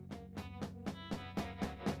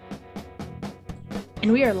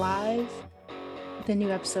And we are live with a new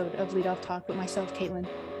episode of Lead Off Talk with myself, Caitlin,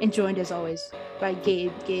 and joined as always by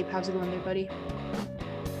Gabe. Gabe, how's it going there, buddy?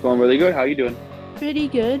 Going really good. How you doing? Pretty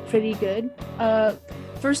good, pretty good.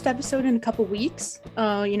 First episode in a couple weeks.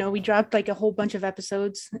 We dropped like a whole bunch of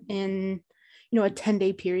episodes in, a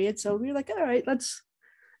 10-day period. So we were like, all right, let's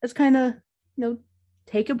kind of,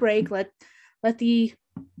 take a break, let the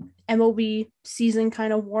MLB season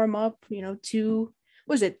kind of warm up,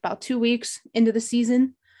 about 2 weeks into the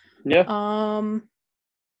season. Yeah. I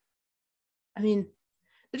mean,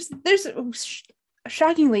 there's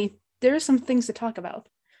shockingly, there are some things to talk about.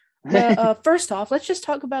 But first off, let's just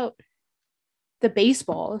talk about the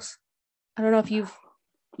baseballs. I don't know if you've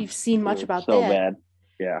seen much about so that. Bad.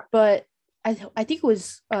 Yeah. But I think it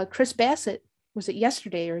was Chris Bassett, was it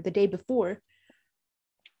yesterday or the day before,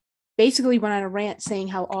 basically went on a rant saying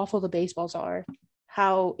how awful the baseballs are,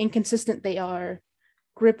 how inconsistent they are,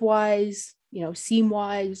 grip wise, seam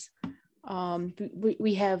wise.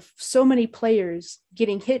 We have so many players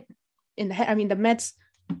getting hit in the head. I mean, the Mets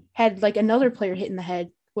had like another player hit in the head.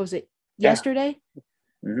 What was it, yesterday?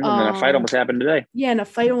 Mm-hmm. And then a fight almost happened today. Yeah, and a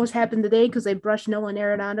fight almost happened today because they brushed Nolan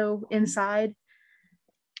Arenado inside.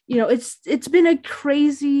 It's been a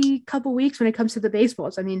crazy couple weeks when it comes to the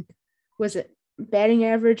baseballs. I mean, was it batting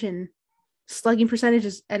average and slugging percentage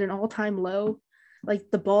is at an all-time low?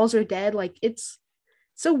 Like, the balls are dead. Like, it's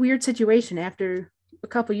a weird situation after a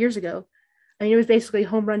couple years ago. I mean, it was basically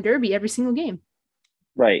home run derby every single game.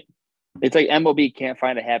 Right. It's like MLB can't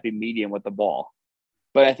find a happy medium with the ball.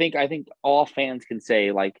 But I think all fans can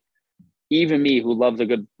say, like, even me who loves a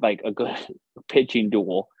good pitching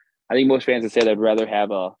duel, I think most fans would say they'd rather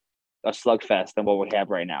have a slugfest than what we have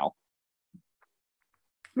right now.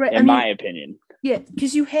 Right. In my opinion. Yeah,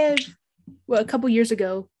 because you had a couple years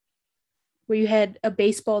ago where you had a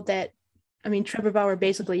baseball that, I mean, Trevor Bauer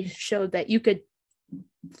basically showed that you could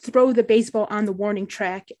throw the baseball on the warning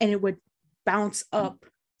track and it would bounce up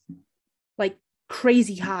like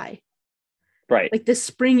crazy high. Right. Like the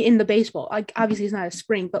spring in the baseball, like obviously it's not a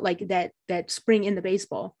spring, but like that spring in the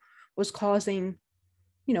baseball was causing,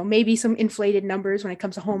 maybe some inflated numbers when it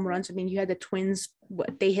comes to home runs. I mean, you had the Twins,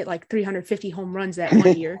 they hit like 350 home runs that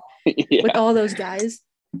one year yeah. with all those guys.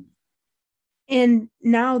 And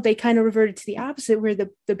now they kind of reverted to the opposite where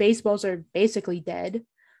the baseballs are basically dead.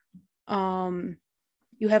 You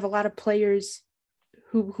have a lot of players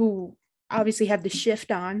who obviously have the shift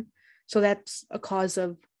on. So that's a cause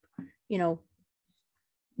of,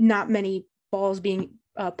 not many balls being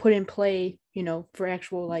put in play, for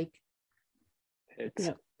actual like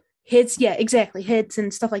hits. Yeah, exactly. Hits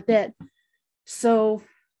and stuff like that. So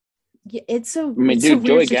yeah,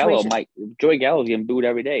 Joey Gallo Gallo's getting booed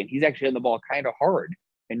every day. He's actually hitting the ball kind of hard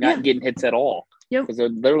and not getting hits at all. Yep. Because they're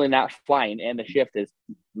literally not flying, and the shift is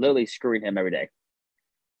literally screwing him every day.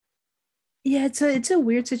 Yeah, it's a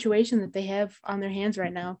weird situation that they have on their hands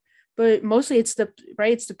right now. But mostly it's the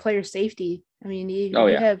player safety. I mean, you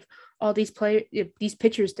have all these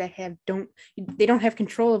pitchers that don't have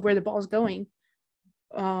control of where the ball's going.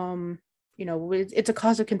 It's a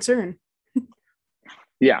cause of concern.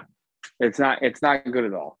 Yeah, it's not good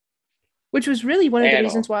at all. Which was really one of the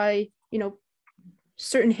reasons why,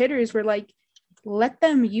 certain hitters were like, let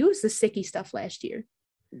them use the sticky stuff last year.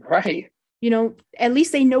 Right. At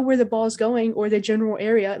least they know where the ball is going or the general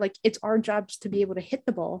area. Like, it's our jobs to be able to hit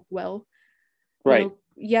the ball well. Right.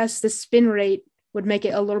 Yes, the spin rate would make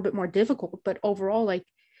it a little bit more difficult, but overall, like,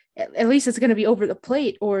 at least it's going to be over the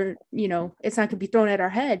plate or, it's not going to be thrown at our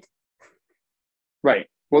head. Right.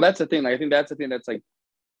 Well, that's the thing. I think that's the thing that's like,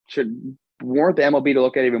 should warrant the MLB to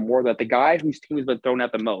look at even more, that the guy whose team has been thrown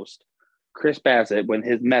at the most, Chris Bassett, when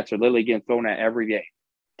his Mets are literally getting thrown at every game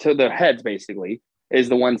to their heads, basically, is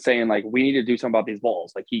the one saying, like, we need to do something about these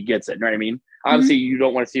balls. Like, he gets it. You know what I mean? Mm-hmm. Obviously, you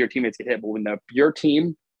don't want to see your teammates get hit, but when your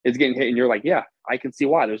team is getting hit and you're like, yeah, I can see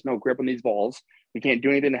why. There's no grip on these balls. We can't do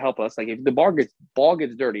anything to help us. Like, if the ball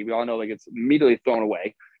gets dirty, we all know, like, it's immediately thrown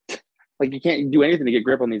away. Like, you can't do anything to get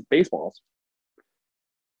grip on these baseballs.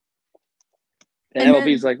 And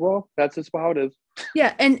MLB's like, well, that's just how it is.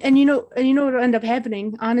 Yeah, and what'll end up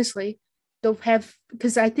happening, honestly, they'll have,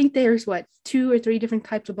 because I think there's 2 or 3 different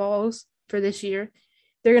types of balls for this year.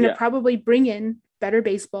 They're going to probably bring in better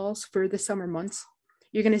baseballs for the summer months.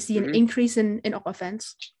 You're going to see an increase in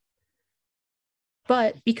offense.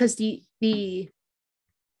 But because how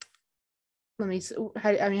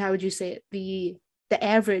would you say it? The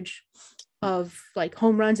average of like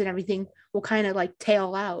home runs and everything will kind of like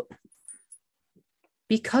tail out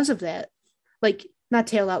because of that. Like, not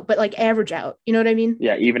tail out, but like average out. You know what I mean?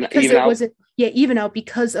 Yeah, even out. Even out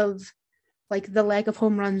because of like the lack of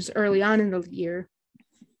home runs early on in the year.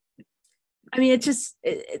 I mean,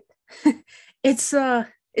 it's a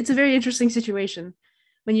very interesting situation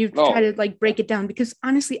when you try to like break it down, because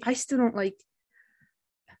honestly, I still don't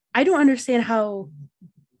I don't understand how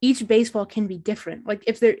each baseball can be different. Like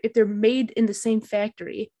if they're made in the same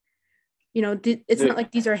factory, it's not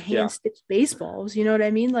like these are hand stitched baseballs. You know what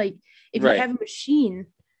I mean? Like if you have a machine,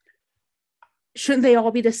 shouldn't they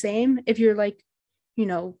all be the same? If you're like,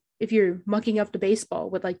 if you're mucking up the baseball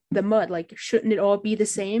with like the mud, like shouldn't it all be the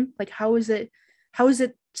same? Like how is it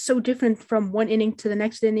so different from one inning to the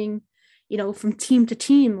next inning, from team to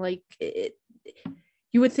team? Like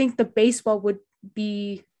you would think the baseball would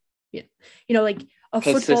be, like a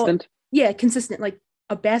consistent. Football. Yeah, consistent. Like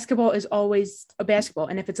a basketball is always a basketball,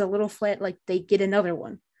 and if it's a little flat, like they get another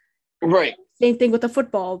one. Right. Same thing with the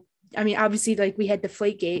football. I mean, obviously, like we had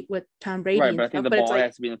Deflategate with Tom Brady, right? But I think the ball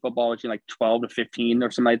has to be in the football between like 12 to 15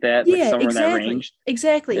 or something like that. Yeah, like somewhere exactly. in that range.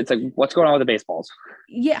 Exactly. It's like, what's going on with the baseballs?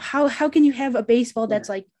 Yeah, how can you have a baseball that's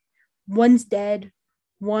like one's dead,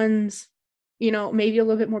 one's maybe a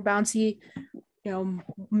little bit more bouncy,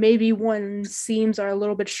 maybe one seams are a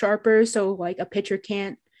little bit sharper, so like a pitcher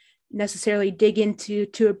can't necessarily dig into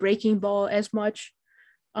a breaking ball as much.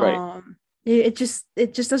 Right. It just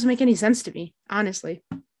doesn't make any sense to me, honestly.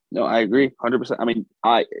 No, I agree 100%. I mean,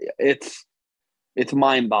 it's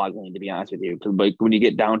mind-boggling, to be honest with you, because like when you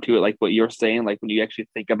get down to it, like what you're saying, like when you actually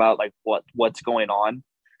think about like what's going on,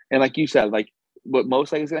 and like you said, like what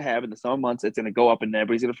most likely is going to happen in the summer months, it's going to go up and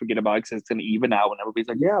everybody's going to forget about it because it's going to even out, and everybody's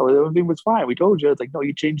like, yeah, well, everything was fine, we told you. It's like, no,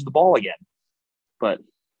 you changed the ball again. But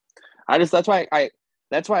that's why I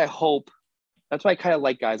hope. That's why I kind of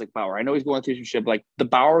like guys like Bauer. I know he's going through some shit, but like the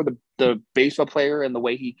Bauer, the baseball player, and the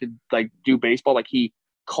way he could like do baseball, like he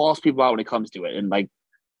calls people out when it comes to it, and like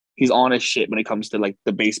he's on his shit when it comes to like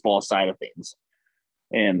the baseball side of things.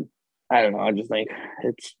 And I don't know, I just think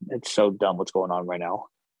it's so dumb what's going on right now.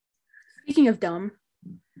 Speaking of dumb,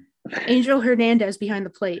 Angel Hernandez behind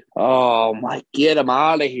the plate. Oh my, get him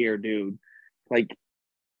out of here, dude. Like,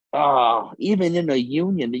 even in the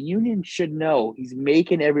union should know he's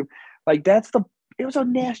making like it was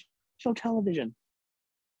on national television.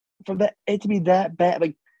 For that it to be that bad,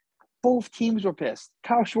 like both teams were pissed.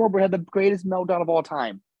 Kyle Schwarber had the greatest meltdown of all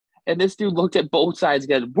time. And this dude looked at both sides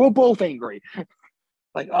again. We're both angry.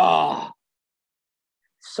 Like,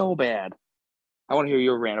 so bad. I want to hear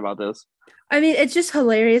your rant about this. I mean, it's just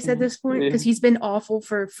hilarious at this point because he's been awful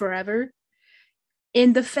for forever.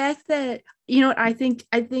 And the fact that, I think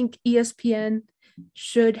ESPN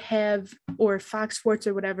should have, or Fox Sports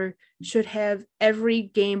or whatever, should have every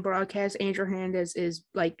game broadcast Angel Hernandez is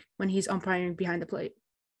like when he's umpiring behind the plate.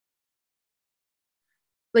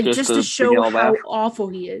 Like just to show how awful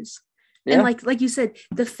he is. Yeah. And like you said,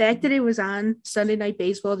 the fact that it was on Sunday Night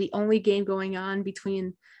Baseball, the only game going on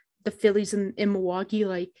between the Phillies and in Milwaukee,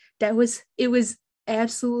 like it was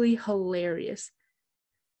absolutely hilarious.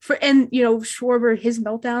 Schwarber, his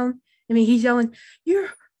meltdown. I mean, he's yelling,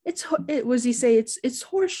 "It was he say it's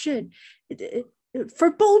horse shit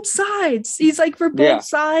for both sides." He's like, for both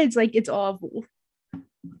sides, like it's awful.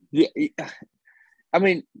 Yeah, I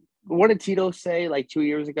mean, what did Tito say like 2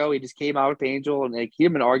 years ago? He just came out with Angel and like he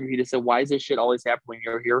didn't argue. He just said, "Why does this shit always happen when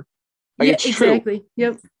you're here?" Like, yeah, it's exactly. True.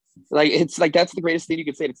 Yep. Like it's like that's the greatest thing you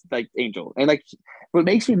could say. It's like Angel, and like what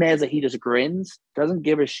makes me mad is that he just grins, doesn't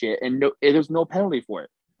give a shit, and there's no penalty for it.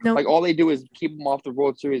 Nope. Like all they do is keep him off the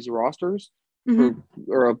World Series rosters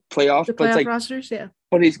or a playoff. The but it's like rosters, yeah.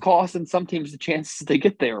 But he's costing some teams the chances to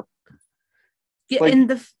get there. Yeah, like, and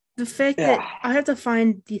the fact that I have to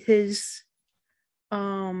find his,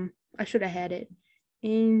 I should have had it.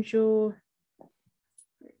 Angel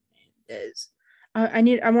is. I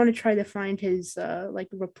want to try to find his like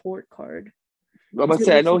report card. I'm about to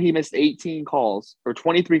say, I know he missed 18 calls or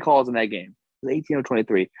 23 calls in that game. It was 18 or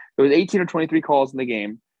 23. There was 18 or 23 calls in the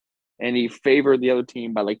game, and he favored the other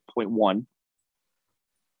team by like 0.1.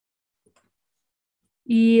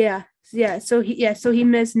 Yeah. So he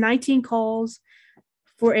missed 19 calls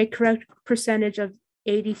for a correct percentage of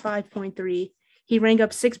 85.3. He rang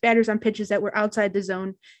up 6 batters on pitches that were outside the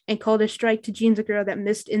zone and called a strike to Gene Segura that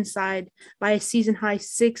missed inside by a season high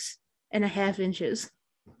 6.5 inches.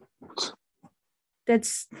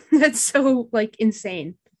 That's so like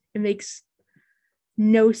insane. It makes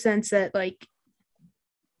no sense that like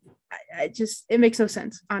it makes no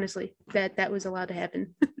sense, honestly, that was allowed to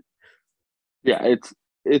happen. Yeah,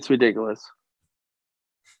 it's ridiculous.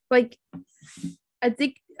 Like, I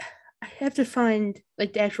think I have to find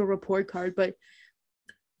like the actual report card, but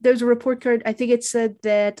there's a report card. I think it said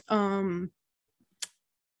that I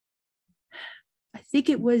think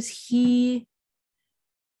it was he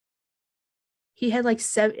he had like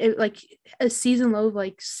like a season low of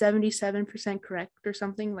like 77% correct or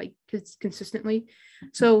something, like consistently.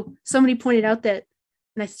 So somebody pointed out that,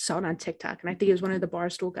 and I saw it on TikTok, and I think it was one of the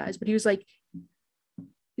Barstool guys, but he's like,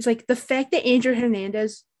 the fact that Andrew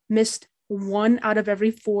Hernandez missed 1 out of every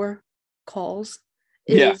 4 calls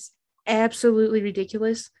is absolutely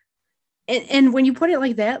ridiculous. And when you put it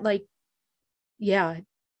like that, like, yeah,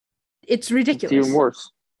 it's ridiculous. It's even worse.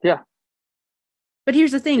 Yeah. But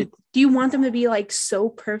here's the thing. Do you want them to be like so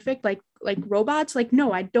perfect, like robots? Like,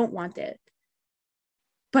 no, I don't want that.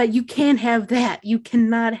 But you can't have that. You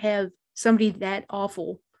cannot have somebody that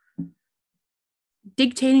awful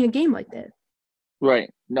dictating a game like that. Right.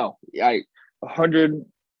 No, I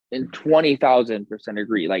 120,000%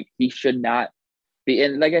 agree. Like, he should not be.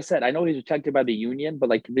 And like I said, I know he's protected by the union, but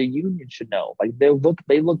like the union should know. Like, they look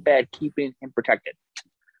bad keeping him protected.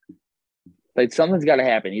 Like, something's got to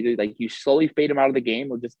happen. Either like you slowly fade him out of the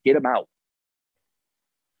game or just get him out.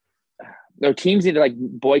 No, teams need to like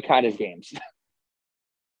boycott his games.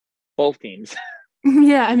 Both teams.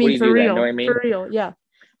 Yeah, I mean, for real. You know what I mean? For real, yeah.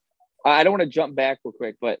 I don't want to jump back real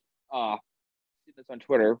quick, but this on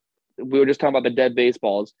Twitter. We were just talking about the dead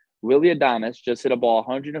baseballs. Willy Adames just hit a ball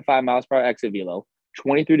 105 miles per hour exit velo,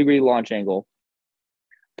 23-degree launch angle,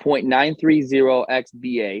 .930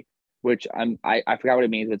 xBA, which I forgot what it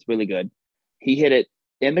means. It's really good. He hit it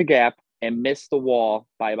in the gap and missed the wall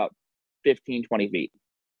by about 15, 20 feet,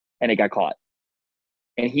 and it got caught.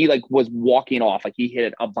 And he like was walking off, like he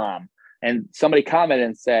hit a bomb. And somebody commented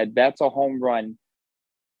and said, that's a home run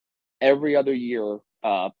every other year,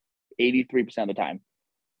 83% of the time.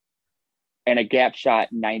 And a gap shot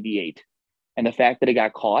 98. And the fact that it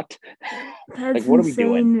got caught, that's like, what insane,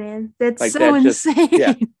 are we doing? Man. That's like, so that's insane. Just,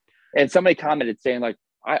 yeah. And somebody commented saying, like,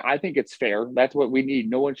 I think it's fair. That's what we need.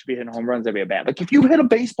 No one should be hitting home runs every at bat. Like, if you hit a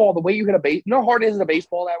baseball the way you hit a base, you know how hard it is in a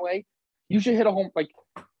baseball that way? You should hit a home, like,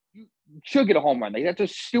 you should get a home run. Like, that's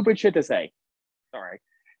just stupid shit to say. Sorry.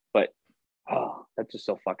 But, that's just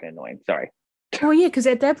so fucking annoying. Sorry. Well, yeah, because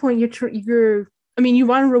at that point, you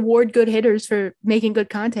want to reward good hitters for making good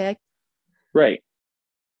contact. Right.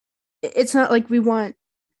 It's not like we want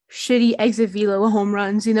shitty exit velo home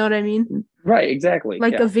runs. You know what I mean? Right. Exactly.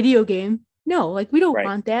 Like a video game. No, like we don't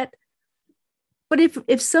want that. But if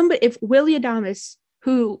Willy Adames,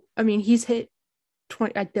 who, I mean, he's hit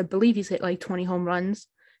 20, I believe he's hit like 20 home runs,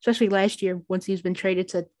 especially last year once he's been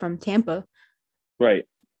traded from Tampa. Right.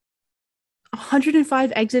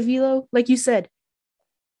 105 exit velo, like you said,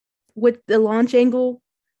 with the launch angle,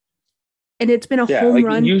 and it's been a home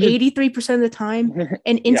run 83% of the time,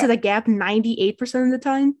 and into the gap 98% of the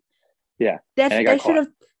time. Yeah,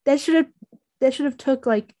 that should have took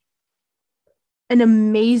like an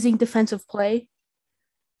amazing defensive play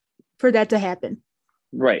for that to happen.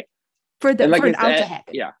 Right. For an out to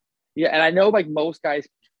happen. Yeah. Yeah, and I know like most guys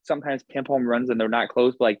sometimes pimp home runs and they're not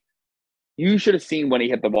close, but like you should have seen when he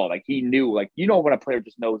hit the ball. Like he knew, like, you know, when a player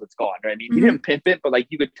just knows it's gone, right? I mean, he didn't pimp it, but like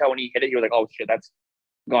you could tell when he hit it, he was like, oh shit, that's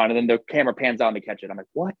gone. And then the camera pans down to catch it. I'm like,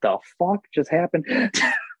 what the fuck just happened?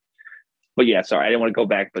 But yeah, sorry, I didn't want to go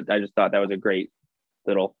back, but I just thought that was a great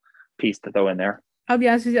little piece to throw in there. I'll be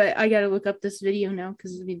honest with you, I got to look up this video now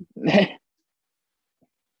because I mean,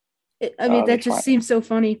 that just seems so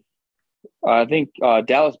funny. I think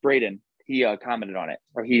Dallas Braden, he commented on it,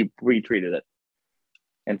 or he retweeted it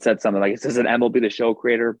and said something like, "Is this an MLB The Show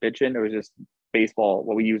creator bitching, or is this baseball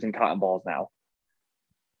what we use in cotton balls now?"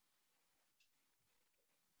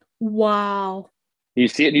 Wow. You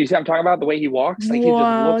see it? You see what I'm talking about? The way he walks? Like, wow, he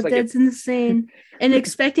just looks like that's insane. And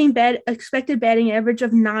expected batting average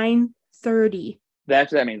of 930.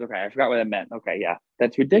 That's what that means. Okay, I forgot what that meant. Okay, yeah.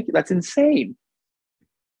 That's ridiculous. That's insane.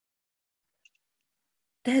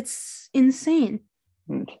 That's insane.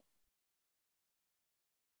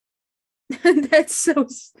 That's so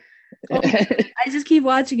I just keep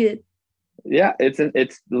watching it. Yeah,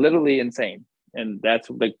 it's literally insane. And that's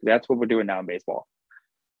what we're doing now in baseball.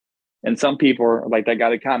 And some people are like, that guy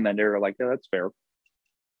that commented are like, yeah, that's fair.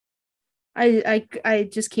 I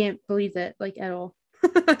just can't believe that, like, at all.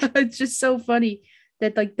 It's just so funny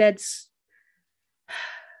that like that's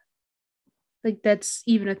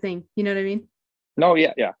even a thing. You know what I mean? No,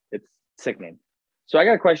 yeah. It's sickening. So I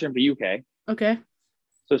got a question for you, Kay. Okay.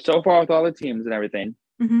 So far with all the teams and everything,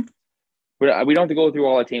 but we don't have to go through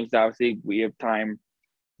all the teams. Obviously, we have time,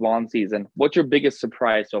 long season. What's your biggest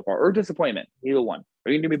surprise so far, or disappointment? Either one.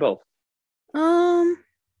 Or you can do me both. I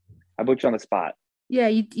put you on the spot. Yeah,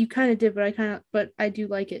 you kind of did, but I do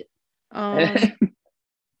like it.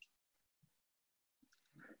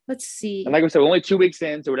 Let's see. And like I said, we're only 2 weeks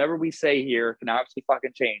in, so whatever we say here can obviously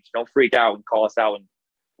fucking change. Don't freak out and call us out in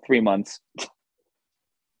 3 months.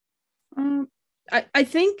 I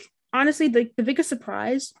think honestly the biggest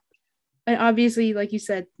surprise, and obviously, like you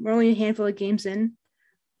said, we're only a handful of games in,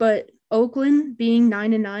 but Oakland being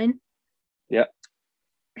 9-9 Yeah.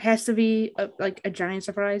 has to be like a giant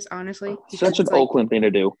surprise, honestly. Such an like, Oakland thing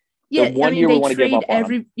to do. yeah, the one year we want to give up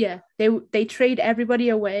on them. They trade everybody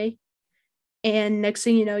away, and next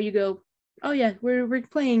thing you know, you go, oh yeah, we're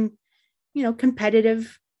playing,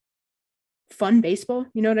 competitive, fun baseball.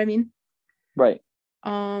 You know what I mean? Right.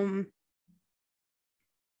 I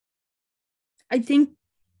think,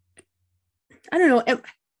 I don't know.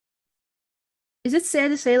 Is it sad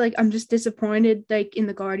to say like I'm just disappointed like in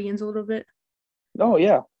the Guardians a little bit? Oh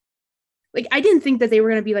yeah. Like I didn't think that they were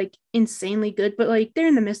gonna be like insanely good, but like they're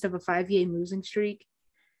in the midst of a 5-game losing streak,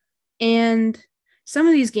 and some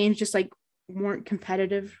of these games just like weren't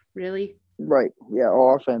competitive, really. Right. Yeah.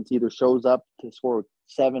 Our offense either shows up to score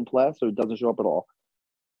 7 plus or it doesn't show up at all.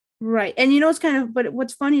 Right, and it's but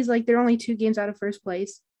what's funny is like they're only 2 games out of first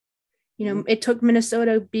place. It took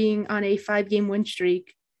Minnesota being on a 5-game win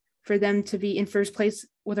streak for them to be in first place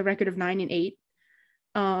with a record of 9-8.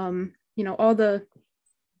 All the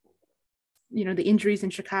injuries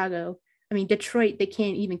in Chicago. I mean, Detroit, they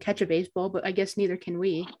can't even catch a baseball, but I guess neither can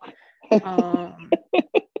we.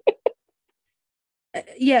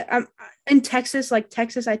 Yeah, in Texas, I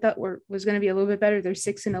thought was going to be a little bit better. They're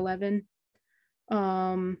 6-11.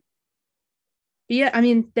 Yeah, I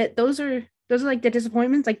mean those are like the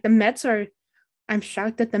disappointments. Like the Mets are, I'm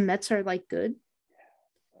shocked that the Mets are like good.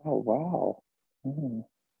 Oh wow!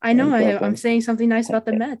 I know I'm saying something nice about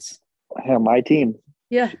the Mets. My team.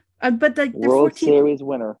 Yeah, but like they're World 14, Series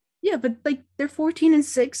winner. Yeah, but like they're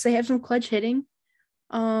 14-6. They have some clutch hitting.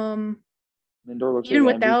 Lindor looks even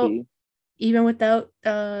like without MVP. Even without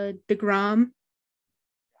DeGrom.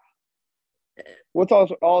 What's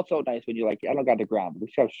also nice when you're like, I don't got DeGrom, but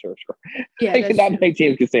sure. Yeah, that's not true. many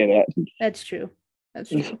teams can say that. That's true.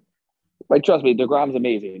 Like, trust me, DeGrom's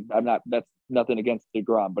amazing. That's nothing against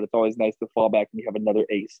DeGrom, but it's always nice to fall back and you have another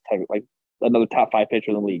ace type, like another top 5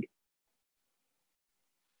 pitcher in the league.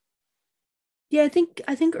 Yeah, I think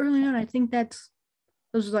early on, I think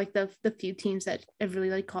those are like the few teams that have really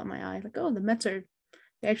like caught my eye. Like, oh, the Mets they're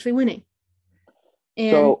actually winning.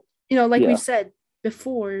 And so, we've said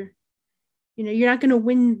before, you're not going to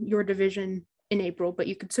win your division in April, but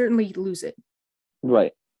you could certainly lose it.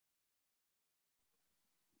 Right.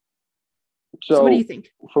 So what do you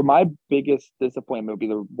think? For my biggest disappointment would be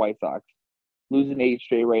the White Sox losing 8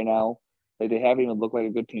 straight right now. Like they haven't even looked like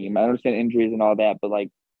a good team. I understand injuries and all that, but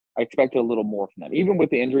like I expected a little more from them. Even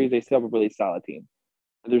with the injuries, they still have a really solid team.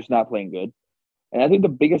 They're just not playing good. And I think the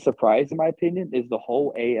biggest surprise, in my opinion, is the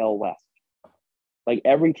whole AL West. Like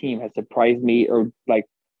every team has surprised me, or like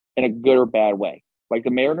in a good or bad way. Like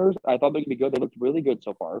the Mariners, I thought they could be good. They looked really good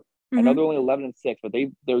so far. Mm-hmm. I know they're only 11-6, but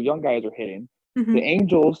their young guys are hitting. Mm-hmm. The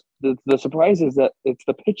Angels, the surprise is that it's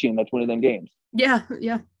the pitching that's winning them games. Yeah.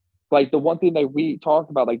 Like the one thing that we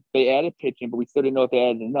talked about, like they added pitching, but we still didn't know if they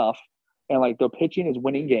added enough. And like their pitching is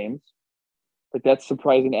winning games. Like that's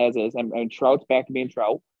surprising as is. And Trout's back to being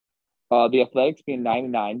Trout. The Athletics being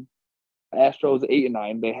 9-9. Astros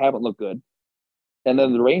 8-9. They haven't looked good. And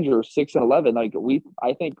then the Rangers 6-11. Like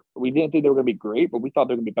I think we didn't think they were going to be great, but we thought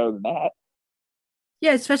they were going to be better than that.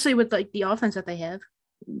 Yeah, especially with like the offense that they have.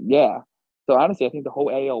 Yeah. So honestly, I think the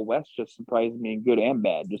whole AL West just surprised me in good and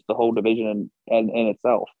bad. Just the whole division in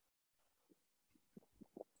itself.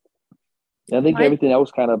 And I think everything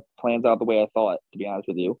else kind of plans out the way I thought, to be honest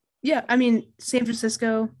with you. Yeah, I mean, San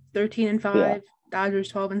Francisco 13-5,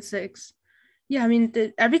 Dodgers 12-6. Yeah, I mean,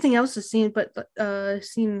 everything else is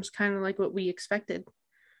seems kind of like what we expected.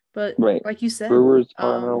 But like you said, Brewers,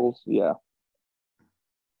 Cardinals, yeah.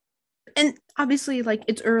 And obviously, like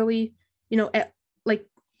it's early,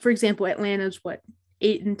 for example, Atlanta's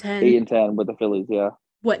 8-10. 8-10 with the Phillies, yeah.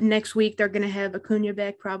 Next week they're gonna have Acuna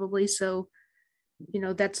back probably, so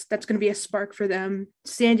that's gonna be a spark for them.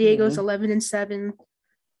 San Diego's 11-7.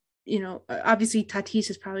 Obviously Tatis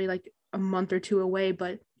is probably like a month or two away,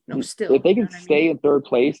 but still. If they can stay in third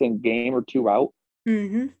place and game or two out,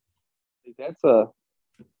 that's a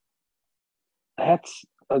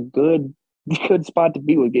good spot to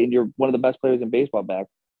be with getting one of the best players in baseball back.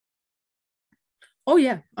 Oh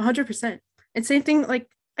yeah, 100%. And same thing, like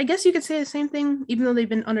I guess you could say the same thing, even though they've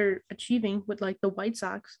been underachieving with like the White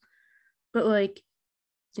Sox. But like,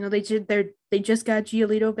 they just got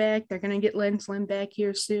Giolito back. They're gonna get Lance Lynn back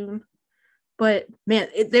here soon. But man,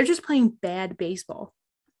 they're just playing bad baseball.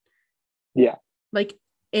 Yeah. Like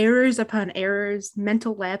errors upon errors,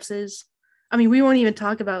 mental lapses. I mean, we won't even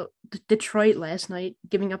talk about Detroit last night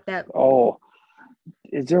giving up that. Oh,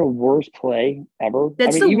 is there a worst play ever?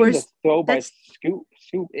 That's the worst. The throw by Scoop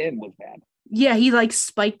in was bad. Yeah, he like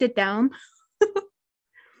spiked it down.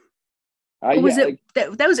 Or was Yeah, it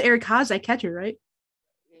like, that was Eric Haas, that catcher, right?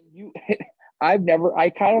 you, I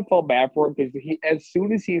kind of felt bad for him because as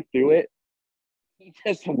soon as he threw it, he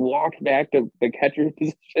just walked back to the catcher's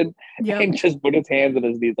position Yep. and just put his hands on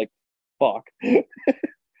his knees, like, fuck.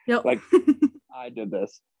 Yep. Like, I did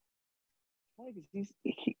this.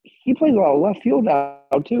 He plays a lot of left field now,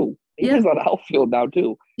 too. He Yeah. plays a lot of outfield now,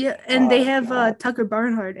 too. Yeah. And they have God. Tucker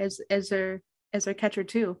Barnhart as their catcher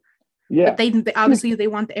too. But Yeah. they Dude, obviously they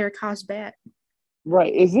want the Eric Haas bat.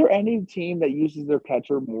 right. Is there any team that uses their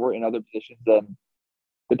catcher more in other positions than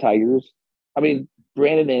the Tigers? I mean,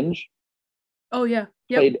 Brandon Inge Oh yeah.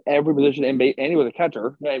 Yep. played every position and he was a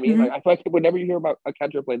catcher. You know what I mean? Hmm. Like, I feel like whenever you hear about a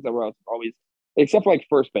catcher playing somewhere else, it's always, except for like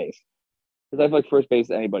first base. Because I feel like first base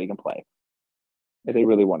anybody can play if they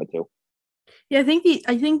really wanted to. Yeah, I think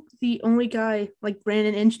the only guy like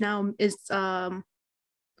Brandon Inch now is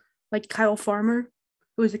like Kyle Farmer,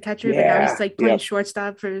 who was a catcher, but now he's Yeah. like playing Yep.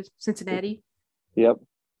 shortstop for Cincinnati. Yep.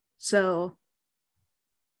 So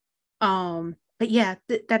but yeah,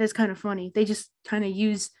 that is kind of funny. They just kind of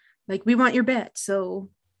use like we want your bat, so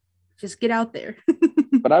just get out there.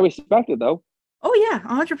 But I respect it though. Oh yeah,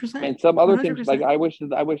 I 100%. mean, some other teams like 100%.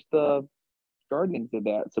 I wish the Guardians did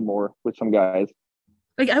that some more with some guys.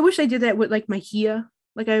 Like I wish they did that with like Mahia.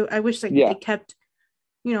 Like I wish like they Yeah. kept,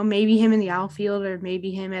 maybe him in the outfield or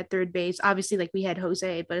maybe him at third base. Obviously, like we had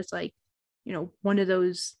Jose, but it's like, one of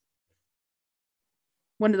those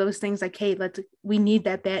things like, hey, we need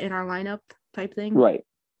that bat in our lineup type thing. Right.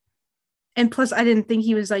 And plus, I didn't think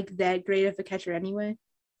he was like that great of a catcher anyway.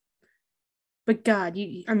 But God,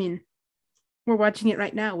 I mean, we're watching it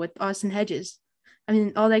right now with Austin Hedges. I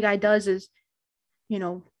mean, all that guy does is, you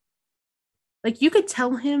know, like you could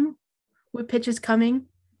tell him what pitch is coming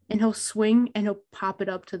and he'll swing and he'll pop it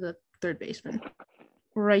up to the third baseman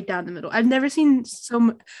right down the middle. I've never seen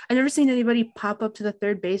anybody pop up to the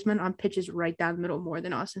third baseman on pitches right down the middle more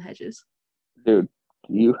than Austin Hedges. Dude,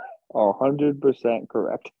 you are 100%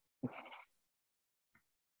 correct.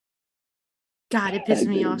 God, it pisses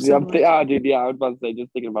me off Yeah, so much. dude, yeah, I was about to say,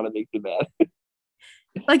 just thinking about it makes me mad.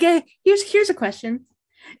 Like, here's a question: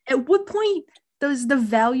 at what point does the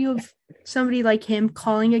value of somebody like him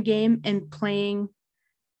calling a game and playing,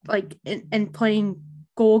 like, and playing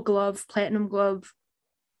Gold Glove, Platinum Glove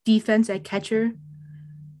defense at catcher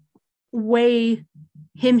weigh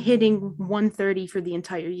him hitting 130 for the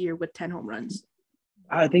entire year with 10 home runs?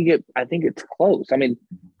 I think it's close. I mean,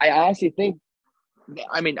 I honestly think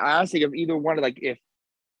if either one of, like,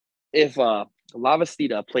 if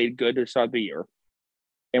Lavastida played good to start the year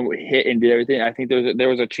and hit and did everything, I think there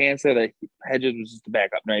was a chance that Hedges was just the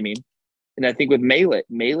backup. You know what I mean? And I think with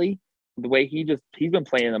Maley, the way he's been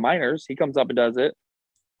playing in the minors, he comes up and does it.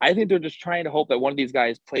 I think they're just trying to hope that one of these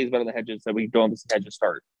guys plays better than Hedges, that we don't see Hedges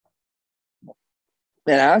start.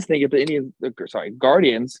 And I was thinking if the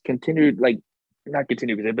Guardians continue, like, not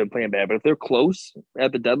continue because they've been playing bad, but if they're close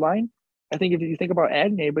at the deadline, I think if you think about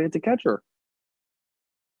adding anybody, it's a catcher.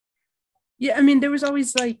 Yeah, I mean, there was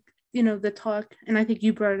always like, the talk, and I think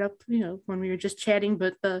you brought it up, when we were just chatting,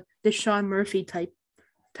 but the Sean Murphy type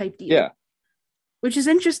deal. Yeah. Which is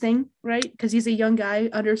interesting, right? Because he's a young guy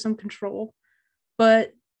under some control.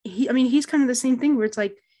 But he's kind of the same thing where it's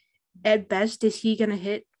like, at best, is he gonna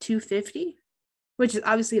hit 250? Which is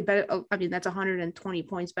obviously a better. I mean, that's 120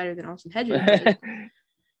 points better than Austin Hedges. But,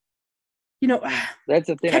 that's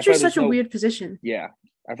the thing. Catcher's such a weird position. Yeah,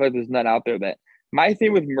 I feel like there's none out there that. My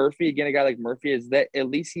thing with Murphy, again, a guy like Murphy, is that at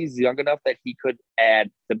least he's young enough that he could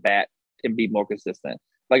add the bat and be more consistent.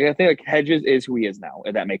 Like, I think like Hedges is who he is now,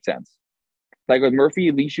 if that makes sense. Like with Murphy,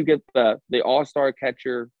 at least you get the all-star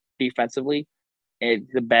catcher defensively, and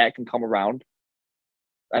the bat can come around.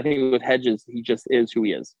 I think with Hedges, he just is who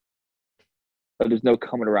he is. So there's no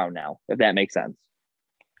coming around now, if that makes sense.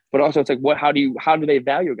 But also, it's like, how do they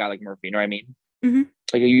value a guy like Murphy? You know what I mean? Mm-hmm.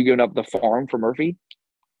 Like, are you giving up the farm for Murphy?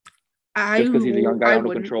 Just because he's a young guy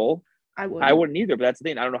under control? I wouldn't either, but that's the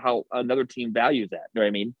thing. I don't know how another team values that. You know what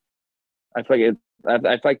I mean? I feel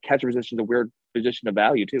like catcher position is a weird position to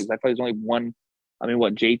value too. I feel like there's only one. I mean,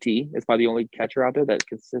 JT is probably the only catcher out there that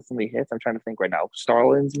consistently hits. I'm trying to think right now.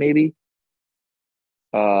 Starlins, maybe.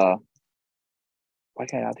 Why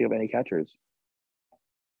can't I not think of any catchers?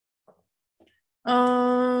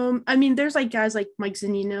 I mean, there's like guys like Mike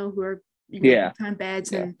Zunino who are time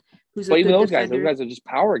bads and who's but a even good those defender. guys are just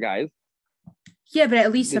power guys. Yeah, but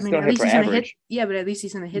at least he's gonna hit. Yeah, but at least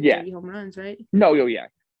he's gonna hit 30 home runs, right? No, yeah.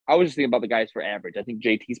 I was just thinking about the guys for average. I think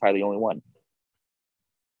JT's probably the only one.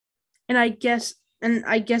 And I guess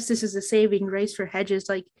this is a saving grace for Hedges.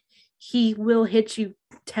 Like, he will hit you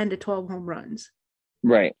 10 to 12 home runs.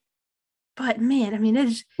 Right. But man, I mean,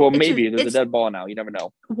 Well, it's maybe there's a it's dead ball now. You never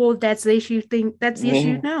know. well, that's the issue thing. That's the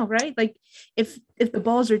issue now, right? Like if the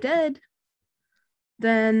balls are dead,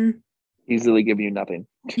 then Easily giving you nothing.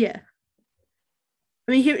 yeah.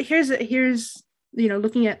 I mean, here's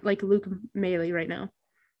looking at like Luke Maley right now.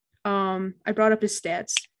 I brought up his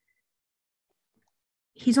stats.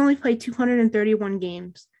 He's only played 231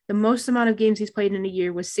 games. The most amount of games he's played in a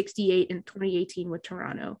year was 68 in 2018 with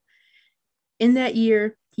Toronto. In that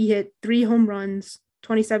year, he hit 3 home runs,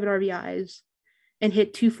 27 RBIs, and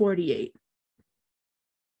hit 248.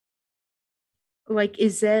 Like,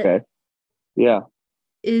 is that Okay. Yeah.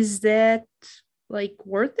 is that like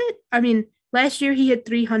worth it? I mean, last year he hit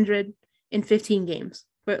 300 in 15 games,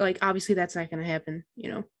 but like obviously that's not going to happen,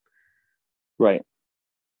 Right.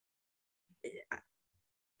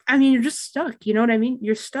 I mean, you're just stuck. You know what I mean?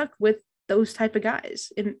 You're stuck with those type of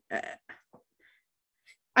guys. And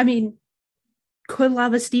I mean, could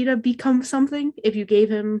Lavastida become something if you gave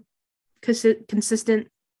him consistent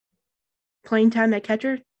playing time at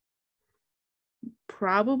catcher?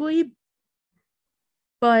 Probably.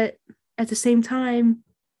 But at the same time,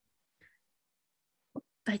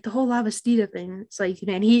 like the whole Lavastida thing, it's like,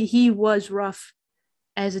 man, he was rough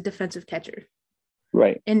as a defensive catcher.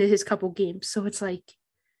 Right. In his couple games. So it's like,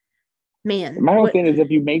 man. My whole thing is if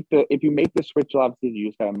you make the switch, obviously you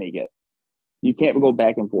just gotta make it. You can't go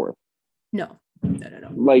back and forth. No.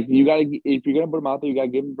 Like you gotta, if you're gonna put him out there, you gotta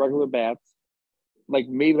give him regular bats. Like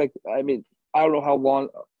maybe, like I mean, I don't know how long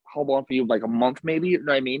for you, like a month maybe. You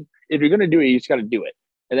know what I mean? If you're gonna do it, you just gotta do it.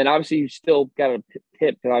 And then obviously you still gotta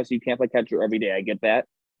hit because obviously you can't play catcher every day. I get that,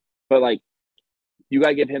 but like you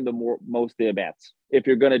gotta give him most of the bats if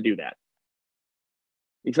you're gonna do that.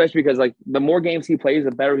 Especially because like the more games he plays,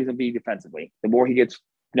 the better he's gonna be defensively. The more he gets,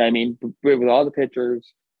 you know what I mean, with all the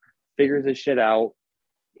pitchers, figures his shit out.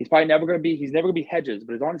 He's never gonna be Hedges,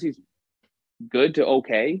 but as long as he's good to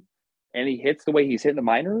okay, and he hits the way he's hitting the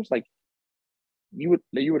minors, like you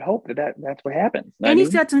would hope that's what happens. And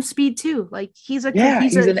he's got some speed too. Like he's an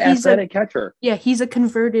athletic catcher. Yeah, he's a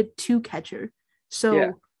converted to catcher. So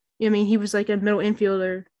yeah. I mean, he was like a middle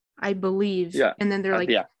infielder, I believe. Yeah. And then they're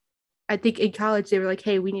like, I think in college they were like,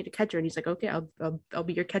 "Hey, we need a catcher," and he's like, "Okay, I'll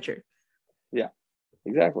be your catcher." Yeah,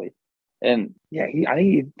 exactly. And yeah, I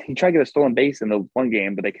think he tried to get a stolen base in the one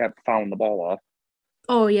game, but they kept fouling the ball off.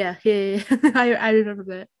 Oh yeah. I remember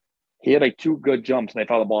that. He had like 2 good jumps, and they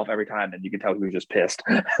fouled the ball off every time, and you could tell he was just pissed.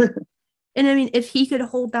 And I mean, if he could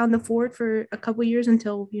hold down the fort for a couple years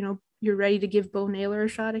until you're ready to give Bo Naylor a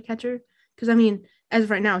shot at catcher, because I mean, as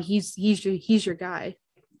of right now, he's your guy.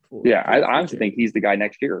 I honestly think he's the guy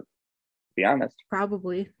next year. To be honest,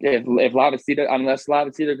 probably. Yeah, if Lavastida, unless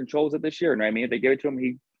Lavastida controls it this year, you know what I mean? If they give it to him,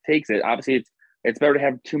 he takes it. Obviously, it's better to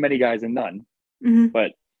have too many guys than none. Mm-hmm.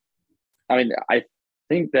 But I mean, I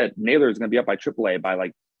think that Naylor is going to be up by AAA by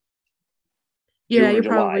like. Yeah, you're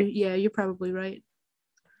probably right.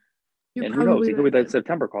 And who knows? He could be that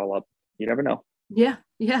September call up. You never know. Yeah.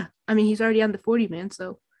 I mean, he's already on the 40 man,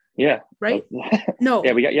 so. Yeah. Right? No.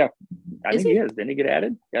 Yeah, I think he is. Didn't he get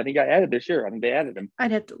added? Yeah, I think he got added this year. I think they added him.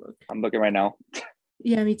 I'd have to look. I'm looking right now.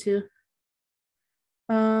 Yeah, me too.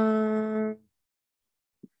 And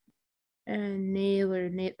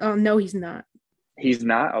Naylor. Oh, no, he's not. He's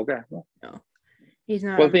not? Okay. No, he's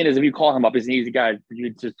not. Well, the thing is, if you call him up, he's an easy guy. You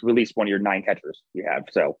just release one of your 9 catchers you have.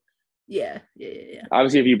 So. Yeah.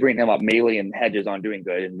 Obviously, if you bring him up, Maley and Hedges aren't doing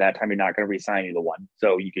good, and that time you're not going to re-sign either one.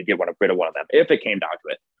 So you could get rid of one of them if it came down to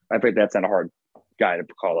it. I think that's not a hard guy to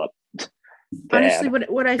call up. Honestly,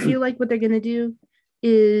 what I feel like what they're going to do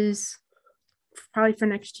is probably for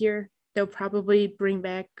next year, they'll probably bring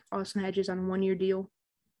back Austin Hedges on a 1-year deal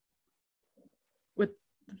with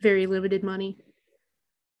very limited money.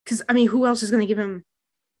 Because, I mean, who else is going to give him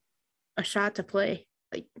a shot to play?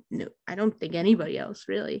 Like, no, I don't think anybody else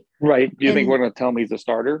really. Right. Do you think we're going to tell him he's a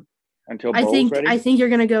starter until Bo's ready? I think you're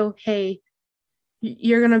going to go, hey,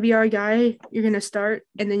 you're going to be our guy. You're going to start,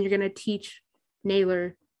 and then you're going to teach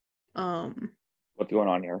Naylor what's going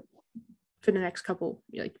on here for the next couple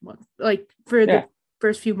months, for the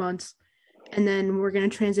first few months, and then we're going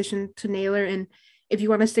to transition to Naylor. And if you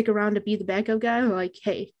want to stick around to be the backup guy, like,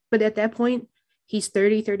 hey, but at that point, he's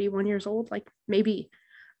 30, 31 years old. Like maybe.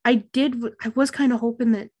 I was kind of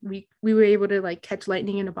hoping that we were able to like catch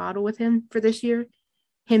lightning in a bottle with him for this year,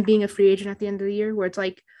 him being a free agent at the end of the year, where it's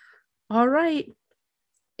like, all right,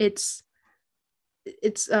 it's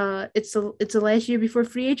the last year before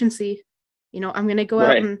free agency. I'm going to go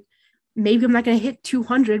out and maybe I'm not going to hit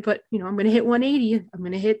 200, but I'm going to hit 180. I'm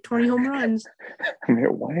going to hit 20 home runs. I'm going to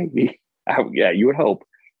hit 180. Oh, yeah, you would hope.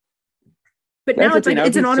 But now it's like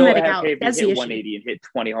it's an automatic out. That's the issue. 180 and hit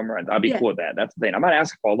 20 home runs. I'd be cool with that. That's the thing. I'm not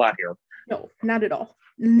asking for a lot here. No, not at all.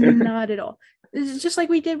 Not at all. It's just like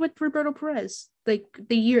we did with Roberto Perez, like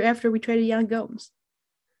the year after we traded Yan Gomes.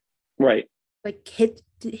 Right. Like hit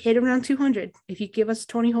around 200. If you give us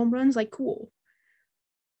 20 home runs, like cool.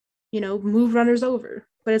 Move runners over.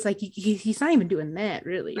 But it's like he's not even doing that,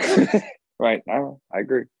 really. Right. I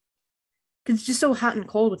agree. Because it's just so hot and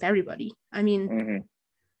cold with everybody. I mean, Mm-hmm.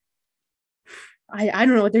 I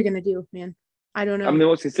don't know what they're going to do, man. I don't know. I mean, the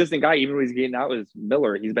most consistent guy, even when he's getting out, is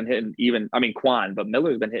Miller. He's been hitting Kwan, but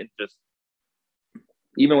Miller's been hitting just,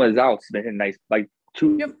 even when his outs, he's been hitting nice. Like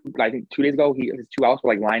I think 2 days ago, his 2 outs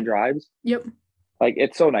were like line drives. Yep. Like,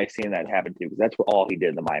 it's so nice seeing that happen too, because that's all he did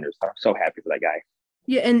in the minors. I'm so happy for that guy.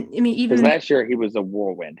 Yeah, and I mean, even because last year he was a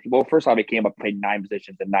whirlwind. Well, first off, he came up and played 9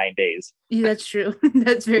 positions in 9 days. Yeah, that's true.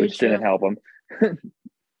 That's very which true. Didn't help him.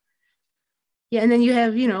 Yeah, and then you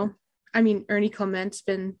have, Ernie Clement's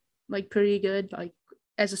been like pretty good, like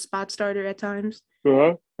as a spot starter at times.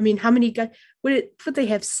 Uh-huh. I mean, how many guys would they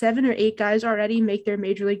have 7 or 8 guys already make their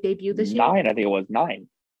major league debut this year? 9, I think it was 9.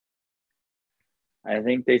 I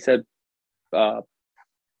think they said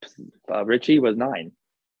Richie was 9.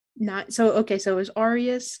 Not so okay, so it was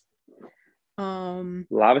Arias,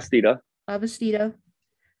 Lavastida,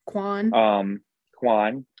 Kwan,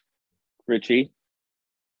 Richie.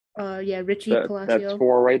 Richie Palacios. That's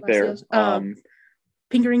 4 right Palacios. there.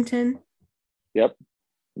 Pinkerton. Yep.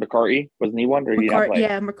 McCarty, wasn't he one? Or did he not play?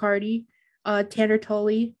 Yeah, McCarty. Tanner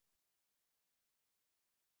Tully.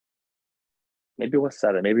 Maybe it was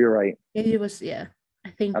 7. Maybe you're right. Maybe it was, yeah.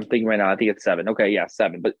 I'm thinking right now. I think it's 7. Okay, yeah,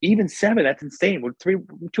 7. But even 7, that's insane. We're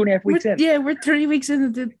 2.5 weeks in. Yeah, we're 3 weeks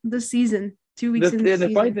into the season. 2 weeks into the season.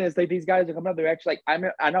 The funny thing is, like, these guys are coming up. They're actually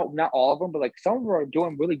like, I know not all of them, but like some of them are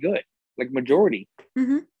doing really good. Like majority.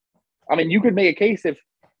 Mm-hmm. I mean, you could make a case if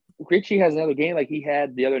Richie has another game like he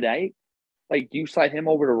had the other night. Like, do you slide him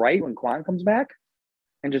over to right when Kwan comes back,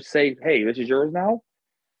 and just say, "Hey, this is yours now,"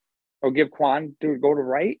 or give Kwan to go to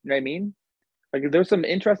right? You know what I mean? Like, there's some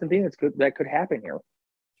interesting things that could happen here.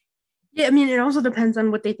 Yeah, I mean, it also depends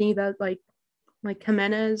on what they think about like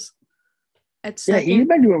Jimenez at second. Yeah, he's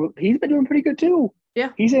been doing pretty good too. Yeah,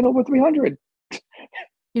 he's in over 300.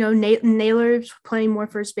 Naylor's playing more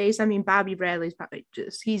first base. I mean, Bobby Bradley's probably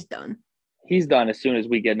he's done. He's done as soon as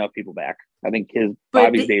we get enough people back. I think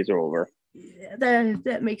Bobby's days are over.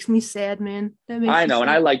 That makes me sad, man. I know, and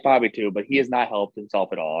I like Bobby too, but he has not helped himself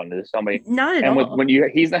at all. And there's somebody not at all. When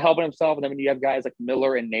he's not helping himself, and then when you have guys like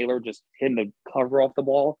Miller and Naylor just hitting the cover off the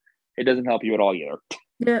ball, it doesn't help you at all either.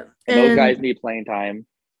 Yeah, and those guys need playing time.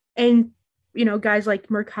 And guys like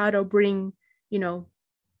Mercado bring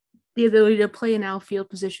the ability to play an outfield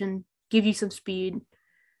position, give you some speed.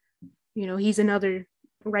 He's another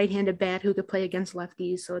right-handed bat who could play against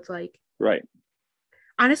lefties. So it's like, right.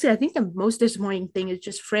 Honestly, I think the most disappointing thing is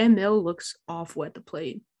just Franmil looks awful at the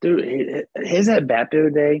plate. Dude, his at bat the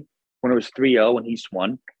other day when it was 3-0 and he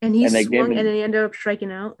swung. And he swung and then he ended up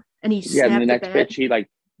striking out. And he snapped and the next bat. pitch and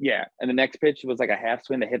the next pitch was like a half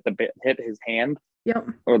swing that hit his hand. Yep.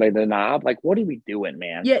 Or like the knob. Like, what are we doing,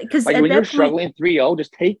 man? Yeah, because like when you're struggling 3-0,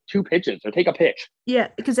 just take 2 pitches or take a pitch. Yeah,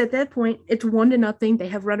 because at that point it's 1-0. They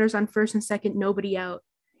have runners on first and second, nobody out.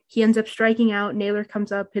 He ends up striking out. Naylor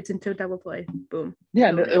comes up, hits into a double play. Boom. Yeah,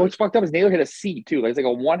 and what's fucked up is Naylor hit a C too. It's like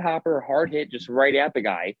a one-hopper hard hit just right at the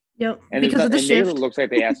guy. Yep. And because of the shift. Naylor looks like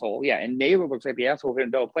the asshole. Yeah, and Naylor looks like the asshole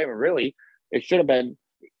hitting double play. But really, it should have been.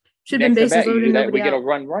 Should have been bases loaded. That we get a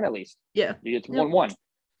run at least. Yeah. It's 1-1.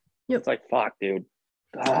 Yep. It's like, fuck, dude.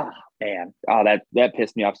 Oh man. Oh, that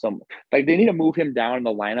pissed me off so much. Like, they need to move him down in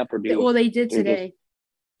the lineup or do. Well, they did today.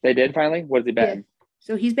 They did finally. What is he batting? Yeah.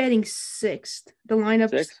 So he's batting 6th. The lineup.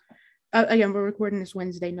 6th. Again, we're recording this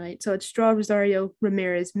Wednesday night, so it's Straw, Rosario,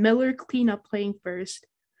 Ramirez, Miller cleanup playing first.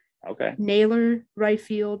 Okay. Naylor right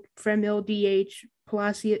field, Franmil DH,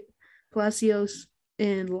 Palacios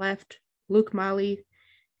in left, Luke Molly,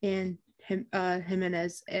 and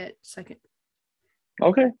Jimenez at second.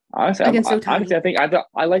 Okay. Honestly,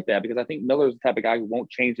 I like that because I think Miller's the type of guy who won't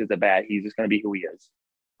change his at bat. He's just going to be who he is.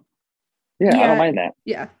 Yeah, I don't mind that.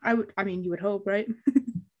 Yeah, I would. I mean, you would hope, right?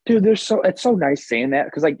 Dude, it's so nice saying that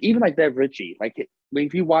because like even like that Richie, like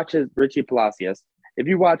if you watch his Richie Palacios, if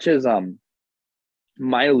you watch his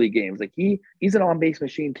minor league games, like he's an on base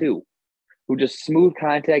machine too, who just smooth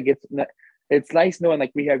contact gets. It's nice knowing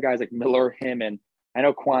like we have guys like Miller, him, and I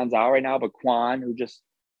know Kwan's out right now, but Kwan who just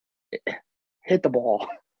hit the ball.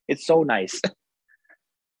 It's so nice.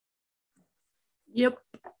 Yep.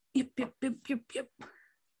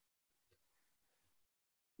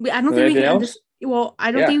 I don't think we can end this. Well,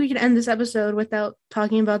 I don't think we can end this episode without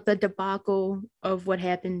talking about the debacle of what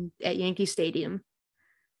happened at Yankee Stadium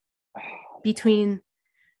between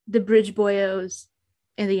the Bridge Boyos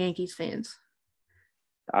and the Yankees fans.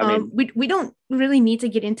 I mean, We don't really need to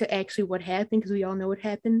get into actually what happened because we all know what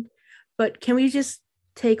happened. But can we just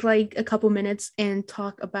take like a couple minutes and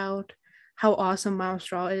talk about how awesome Miles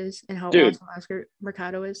Straw is and how dude, awesome Oscar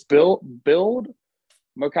Mercado is? build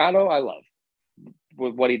Mercado, I love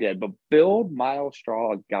with what he did, but build Miles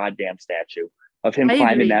Straw a goddamn statue of him I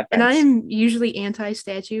climbing agree, that and fence. I'm usually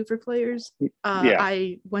anti-statue for players. Yeah,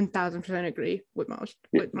 I 1000% agree with Miles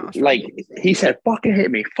Straw. like he said, "Fucking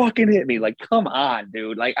hit me." Like, come on,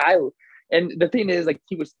 dude. And the thing is, like,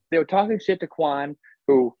 they were talking shit to Quan,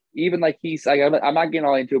 who even like he's like, I'm not getting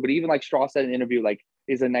all into it, but even like Straw said in an interview, like,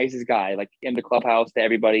 is the nicest guy, like in the clubhouse to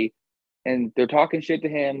everybody, and they're talking shit to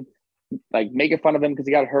him, like making fun of him because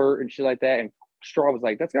he got hurt and shit like that. And Straw was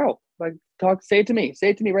like, "Let's go, like, say it to me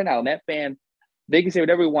right now." And that fan, they can say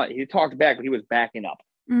whatever we want. He talked back, but he was backing up.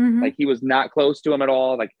 Mm-hmm. Like he was not close to him at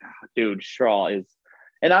all. Like, dude, Straw is.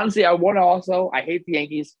 And honestly, I hate the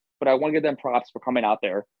Yankees, but I want to give them props for coming out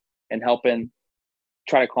there and helping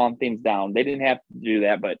try to calm things down. They didn't have to do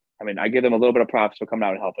that, but I mean, I give them a little bit of props for coming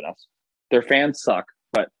out and helping us. Their fans suck,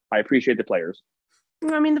 but I appreciate the players.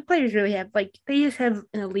 I mean, the players really have they just have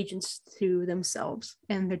an allegiance to themselves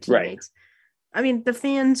and their Right. teammates. I mean, the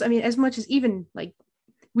fans. I mean, as much as even like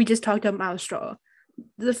we just talked about Miles Straw,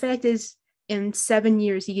 the fact is, in 7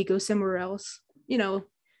 years he could go somewhere else.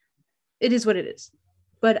 It is what it is.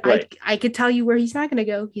 But Right. I could tell you where he's not going to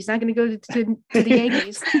go. He's not going to go to the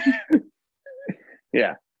Yankees.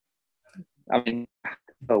 Yeah. I mean,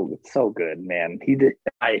 so good, man. He did.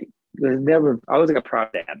 I was like a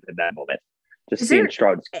proud dad at that moment. Just seeing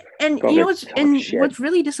Straw. And what's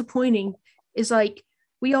really disappointing is like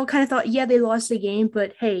we all kind of thought, yeah, they lost the game,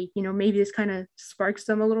 but hey, maybe this kind of sparks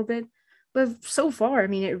them a little bit. But so far, I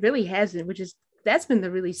mean, it really hasn't, that's been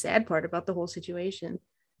the really sad part about the whole situation.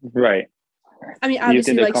 Right. I mean,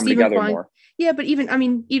 obviously, like Stephen Kwan, more. Yeah, but even, I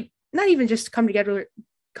mean, not even just come together,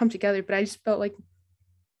 but I just felt like,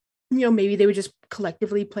 maybe they would just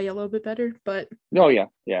collectively play a little bit better. But no, yeah.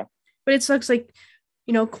 But it sucks. Like,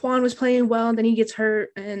 Kwan was playing well, and then he gets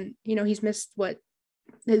hurt, and he's missed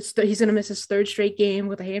he's gonna miss his third straight game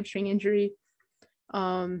with a hamstring injury.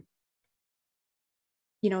 They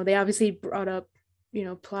obviously brought up,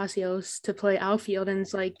 Palacios to play outfield, and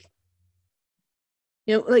it's like,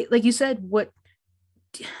 like you said, what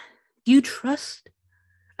do you trust?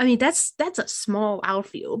 I mean, that's a small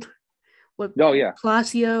outfield.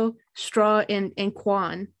 Palacio, Straw, and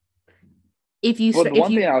Kwan. One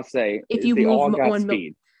thing I'll say is they all got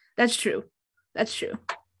speed. That's true.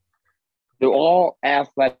 They're all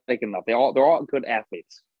athletic enough. They're all good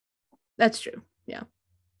athletes. That's true. Yeah.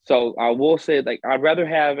 So I will say, like, I'd rather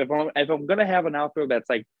have if I'm gonna have an outfield that's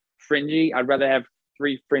like fringy, I'd rather have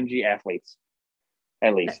 3 fringy athletes,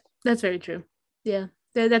 at least. That's very true. Yeah,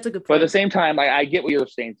 that's a good point. But at the same time, I get what you're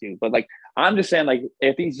saying too. But like, I'm just saying, like,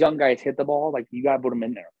 if these young guys hit the ball, like, you gotta put them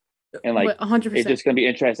in there, and like, 100%. It's just gonna be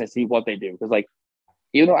interesting to see what they do because, like,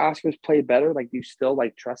 even though Oscar's played better, like, do you still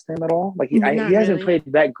like trust him at all? Like, he hasn't played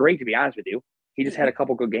that great, to be honest with you. He just had a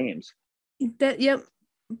couple good games. Yep.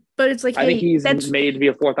 But it's like, I think he's made to be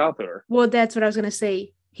a 4th outfielder. Well, that's what I was gonna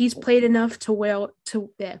say. He's played enough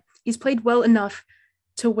he's played well enough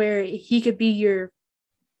to where he could be your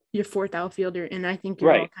 4th outfielder, and I think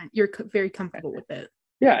you're very comfortable with that.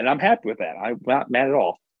 Yeah, and I'm happy with that. I'm not mad at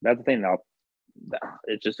all. That's the thing, though.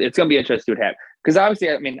 It's gonna be interesting to see what happens. Because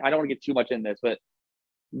obviously, I mean, I don't want to get too much in this, but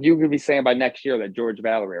you could be saying by next year that George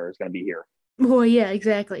Valera is going to be here. Well, yeah,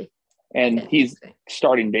 exactly. And he's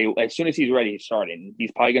starting day. As soon as he's ready, he's starting.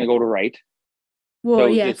 He's probably going to go to right. Well,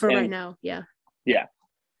 right now, yeah. Yeah.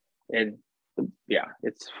 And yeah,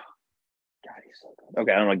 it's God, he's so good.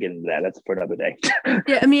 Okay, I don't want to get into that. That's for another day.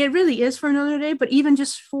 Yeah, I mean, it really is for another day. But even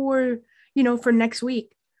just for for next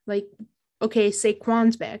week, like, okay, say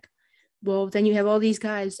Kwan's back. Well, then you have all these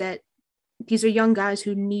guys these are young guys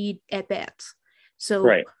who need at bats. So,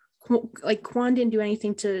 right. Like, Kwan didn't do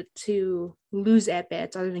anything to lose at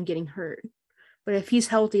bats other than getting hurt. But if he's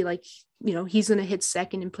healthy, like, he's going to hit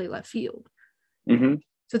second and play left field. Mm-hmm.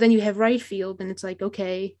 So then you have right field, and it's like,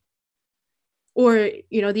 okay. Or,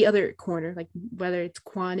 the other corner, like whether it's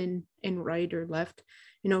Kwan in right or left,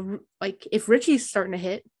 like if Richie's starting to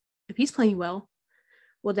hit, if he's playing well,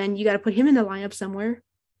 then you got to put him in the lineup somewhere.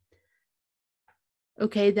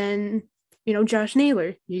 Okay, then, Josh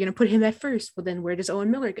Naylor, you're going to put him at first. Well, then where does Owen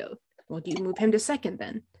Miller go? Well, do you move him to second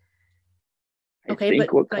then? Okay,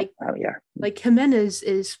 like Jimenez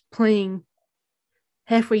is playing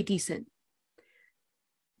halfway decent.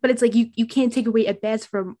 But it's like you can't take away at bats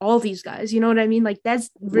from all these guys. You know what I mean? Like, that's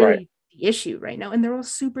really the issue right now. And they're all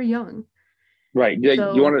super young. Right.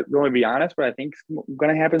 So, you want to be honest, but I think it's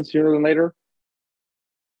going to happen sooner than later?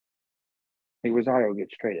 think Rosario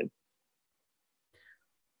gets traded.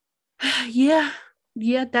 Yeah,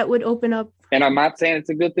 that would open up. And I'm not saying it's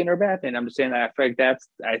a good thing or a bad thing. I'm just saying that I feel like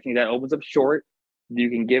I think that opens up short. You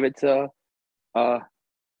can give it to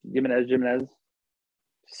Jimenez,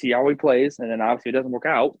 see how he plays, and then obviously if it doesn't work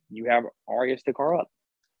out, you have Arias to call up.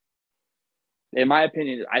 In my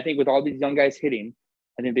opinion, I think with all these young guys hitting,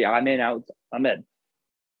 I think the odd man out Ahmed.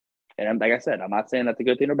 And like I said, I'm not saying that's a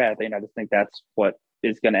good thing or bad thing. I just think that's what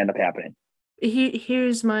is going to end up happening.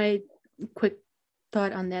 Here's my quick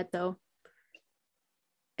thought on that, though.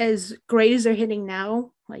 As great as they're hitting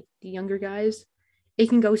now, like the younger guys, it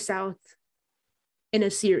can go south in a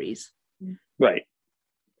series. Right.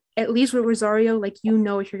 At least with Rosario, like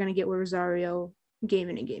what you're going to get with Rosario game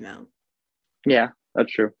in and game out. Yeah,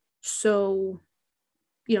 that's true. So,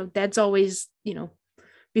 that's always,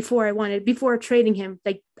 before trading him,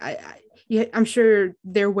 like I'm sure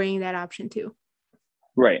they're weighing that option too.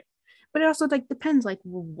 Right. But it also depends,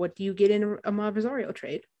 what do you get in a Mav Rosario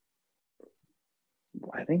trade?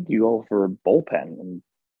 I think you go for a bullpen,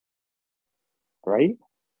 right?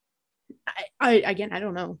 I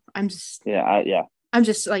don't know. I'm just I'm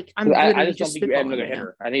just I just don't think you add another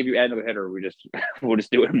hitter. I think if you add another hitter, we'll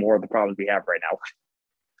just do it more of the problems we have right now.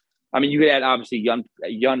 I mean, you could add obviously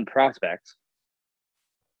young prospects.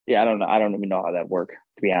 Yeah, I don't know. I don't even know how that works,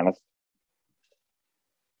 to be honest.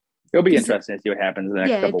 It'll be interesting to see what happens in the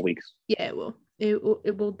next couple of weeks. Yeah, it will.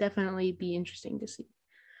 It will definitely be interesting to see.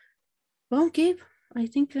 Well, Gabe, I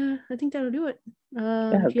think that'll do it.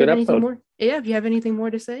 If you have anything more, if you have anything more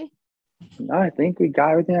to say. No, I think we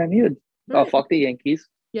got everything I needed. Right. Fuck the Yankees.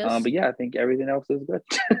 Yes. But yeah, I think everything else is good.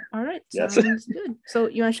 All right. Yes. Sounds good. So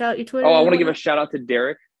you want to shout out your Twitter? Oh, I want to give a shout out to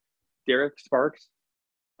Derek Sparks.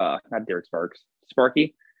 Not Derek Sparks.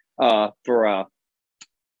 Sparky. For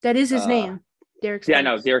that is his name. Derek Sparks. Yeah, I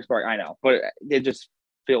know, Derek Sparks. I know. But it just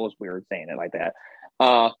feels weird saying it like that.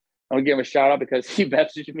 I'm gonna give him a shout out because he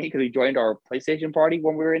messaged me because he joined our PlayStation party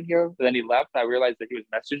when we were in here. But then he left. And I realized that he was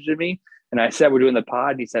messaging me, and I said we're doing the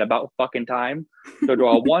pod. And he said about fucking time. So to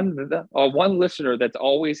our one listener that's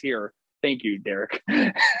always here, thank you, Derek.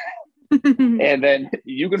 And then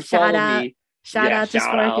you can follow me. Shout out to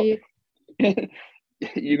Sparky.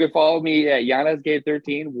 You can follow me at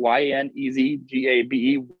YanezGabe13,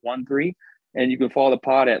 YNEZGABE13, and you can follow the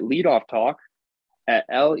pod at Leadoff Talk at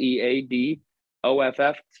LEADOFFTALK.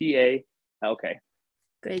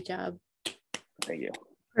 Great job. Thank you.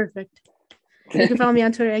 Perfect. You can follow me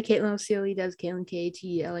on Twitter at Caitlin O'Sealy. That's Caitlin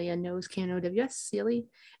KATLAN knows KNOWS Sealy.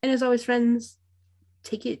 And as always, friends,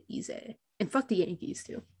 take it easy and fuck the Yankees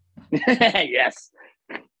too. Yes.